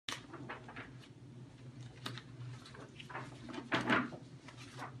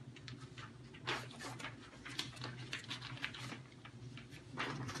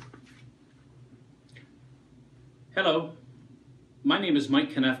Hello, my name is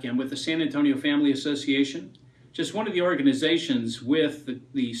Mike Konefke. I'm with the San Antonio Family Association, just one of the organizations with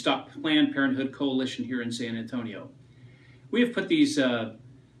the Stop Planned Parenthood Coalition here in San Antonio. We have put these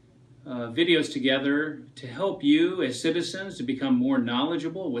videos together to help you as citizens to become more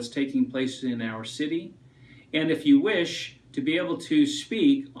knowledgeable of what's taking place in our city, and if you wish, to be able to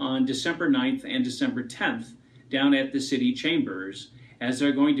speak on December 9th and December 10th down at the city chambers, as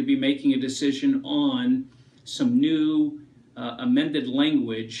they're going to be making a decision on some new amended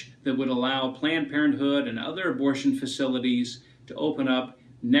language that would allow Planned Parenthood and other abortion facilities to open up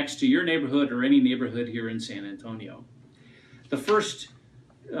next to your neighborhood or any neighborhood here in San Antonio. The first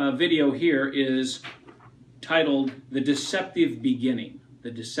video here is titled The Deceptive Beginning.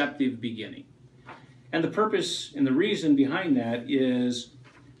 The Deceptive Beginning. And the purpose and the reason behind that is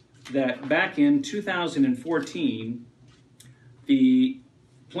that back in 2014, the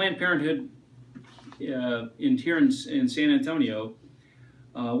Planned Parenthood here in San Antonio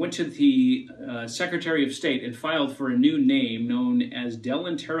went to the Secretary of State and filed for a new name known as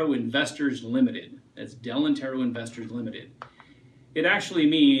Delantero Investors Limited. That's Delantero Investors Limited. It actually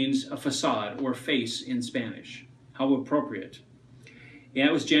means a facade or face in Spanish. How appropriate. Yeah,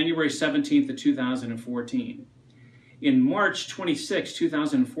 it was January 17th of 2014. In March 26,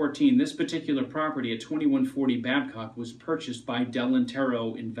 2014, this particular property at 2140 Babcock was purchased by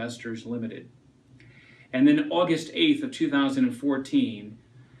Delantero Investors Limited. And then August 8th of 2014,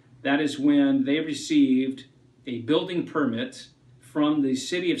 that is when they received a building permit from the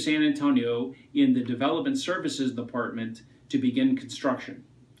City of San Antonio in the Development Services Department to begin construction.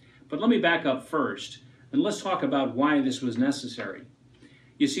 But let me back up first, and let's talk about why this was necessary.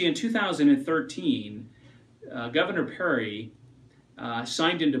 You see, in 2013, Governor Perry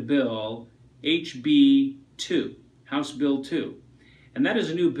signed into bill HB 2, House Bill 2. And that is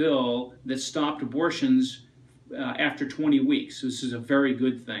a new bill that stopped abortions after 20 weeks. This is a very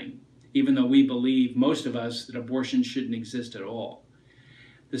good thing, even though we believe, most of us, that abortion shouldn't exist at all.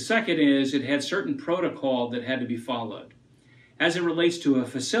 The second is it had certain protocol that had to be followed. As it relates to a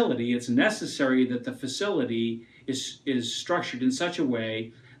facility, it's necessary that the facility is structured in such a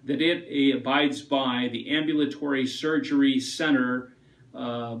way that it abides by the Ambulatory Surgery Center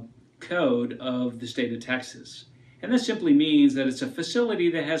code of the state of Texas. And that simply means that it's a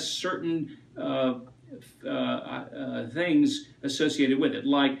facility that has certain things associated with it,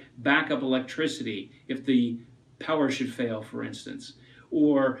 like backup electricity if the power should fail, for instance,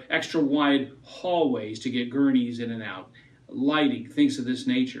 or extra wide hallways to get gurneys in and out, lighting, things of this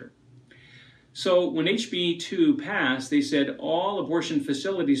nature. So when HB 2 passed, they said all abortion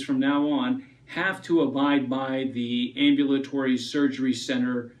facilities from now on have to abide by the Ambulatory Surgery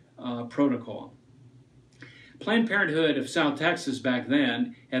Center protocol. Planned Parenthood of South Texas back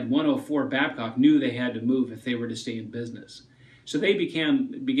then at 104 Babcock knew they had to move if they were to stay in business. So they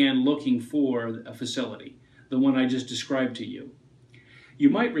began looking for a facility, the one I just described to you.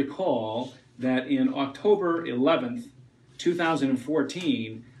 You might recall that in October 11th,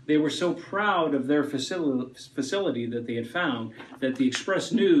 2014, they were so proud of their facility that they had found that the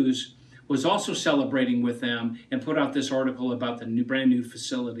Express News was also celebrating with them and put out this article about the brand new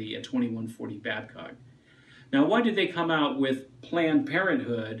facility at 2140 Babcock. Now, why did they come out with Planned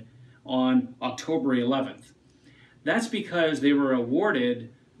Parenthood on October 11th? That's because they were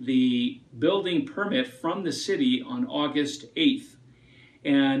awarded the building permit from the city on August 8th.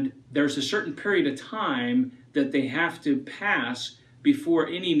 And there's a certain period of time that they have to pass before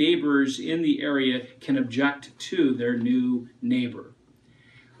any neighbors in the area can object to their new neighbor.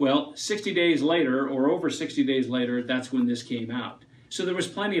 Well, 60 days later, or over 60 days later, that's when this came out. So there was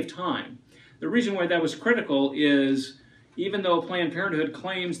plenty of time. The reason why that was critical is, even though Planned Parenthood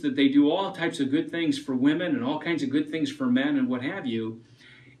claims that they do all types of good things for women and all kinds of good things for men and what have you,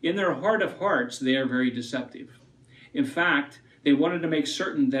 in their heart of hearts, they are very deceptive. In fact, they wanted to make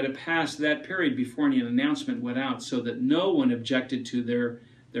certain that it passed that period before any announcement went out so that no one objected to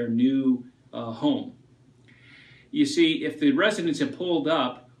their new home. You see, if the residents had pulled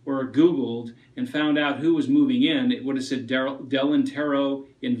up or Googled and found out who was moving in, it would have said Delantero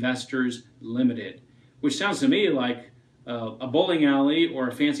Investors Limited, which sounds to me like a bowling alley or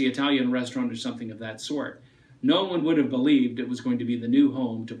a fancy Italian restaurant or something of that sort. No one would have believed it was going to be the new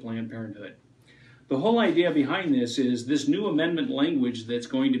home to Planned Parenthood. The whole idea behind this is this new amendment language that's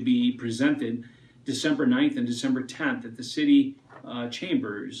going to be presented December 9th and December 10th at the city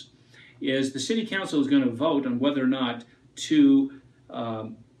chambers is the city council is going to vote on whether or not to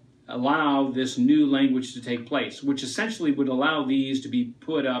allow this new language to take place, which essentially would allow these to be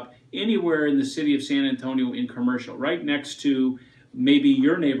put up anywhere in the city of San Antonio in commercial, right next to maybe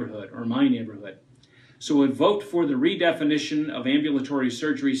your neighborhood or my neighborhood. So a vote for the redefinition of ambulatory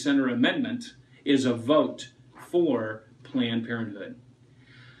surgery center amendment is a vote for Planned Parenthood.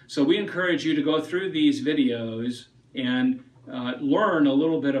 So we encourage you to go through these videos and learn a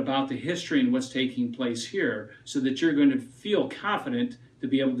little bit about the history and what's taking place here so that you're going to feel confident to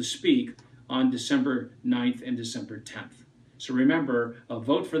be able to speak on December 9th and December 10th. So remember, a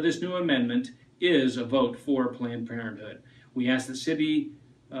vote for this new amendment is a vote for Planned Parenthood. We ask the City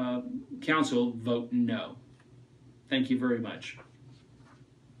Council vote no. Thank you very much.